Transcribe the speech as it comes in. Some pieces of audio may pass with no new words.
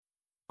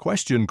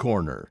Question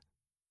Corner.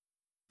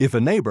 If a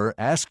neighbor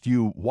asked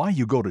you why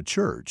you go to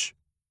church,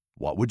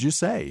 what would you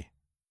say?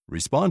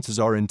 Responses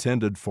are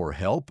intended for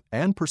help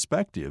and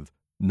perspective,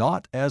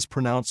 not as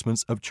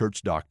pronouncements of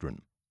church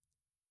doctrine.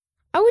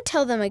 I would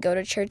tell them I go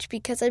to church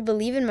because I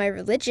believe in my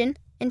religion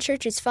and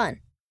church is fun.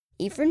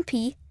 Ephraim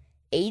P.,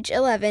 age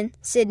 11,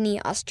 Sydney,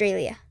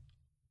 Australia.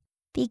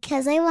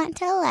 Because I want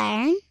to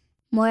learn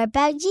more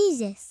about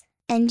Jesus,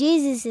 and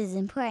Jesus is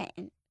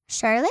important.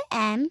 Charlotte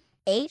M.,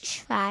 age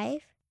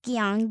 5,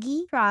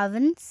 Gyeonggi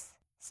Province,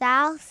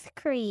 South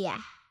Korea.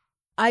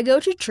 I go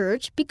to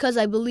church because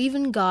I believe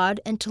in God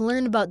and to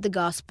learn about the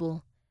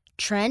gospel.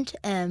 Trent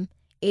M.,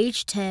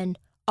 age 10,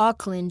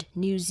 Auckland,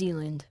 New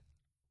Zealand.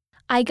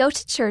 I go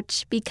to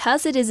church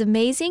because it is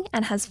amazing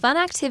and has fun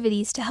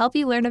activities to help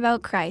you learn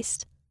about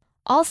Christ.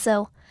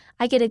 Also,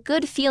 I get a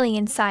good feeling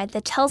inside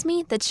that tells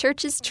me the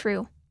church is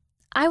true.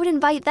 I would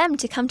invite them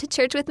to come to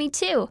church with me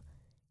too.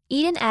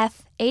 Eden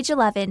F., age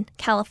 11,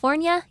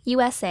 California,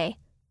 USA.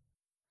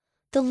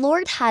 The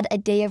Lord had a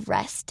day of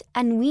rest,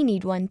 and we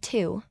need one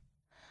too.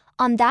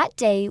 On that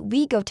day,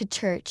 we go to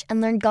church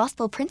and learn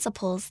gospel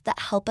principles that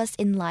help us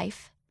in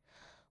life.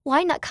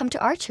 Why not come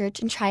to our church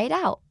and try it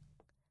out?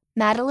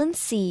 Madeline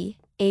C.,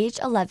 age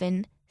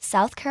 11,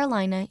 South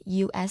Carolina,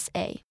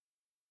 USA.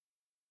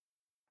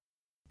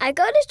 I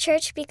go to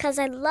church because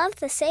I love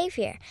the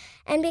Savior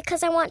and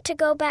because I want to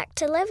go back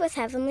to live with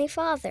Heavenly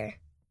Father.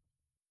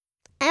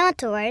 I want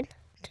to learn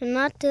to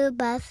not do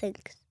bad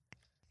things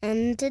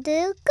and to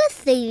do good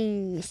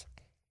things.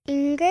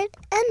 Ingrid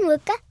and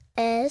Luca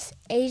is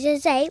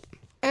ages 8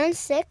 and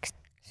 6,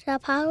 Sao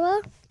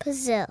Paulo,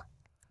 Brazil.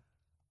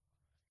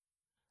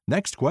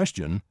 Next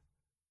question.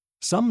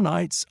 Some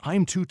nights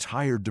I'm too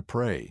tired to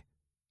pray.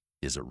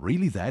 Is it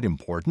really that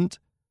important?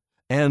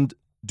 And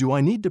do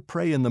I need to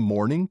pray in the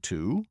morning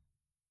too?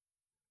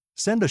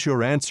 Send us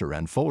your answer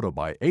and photo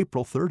by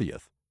April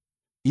 30th.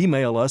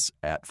 Email us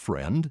at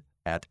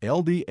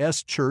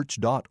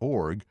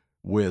friend@ldschurch.org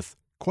with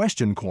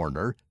Question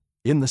Corner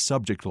in the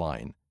subject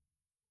line.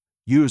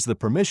 Use the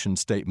permission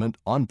statement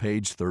on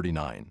page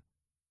 39.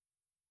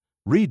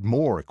 Read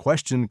more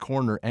Question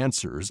Corner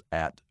answers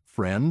at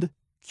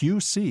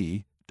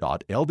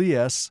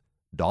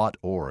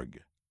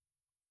friendqc.lds.org.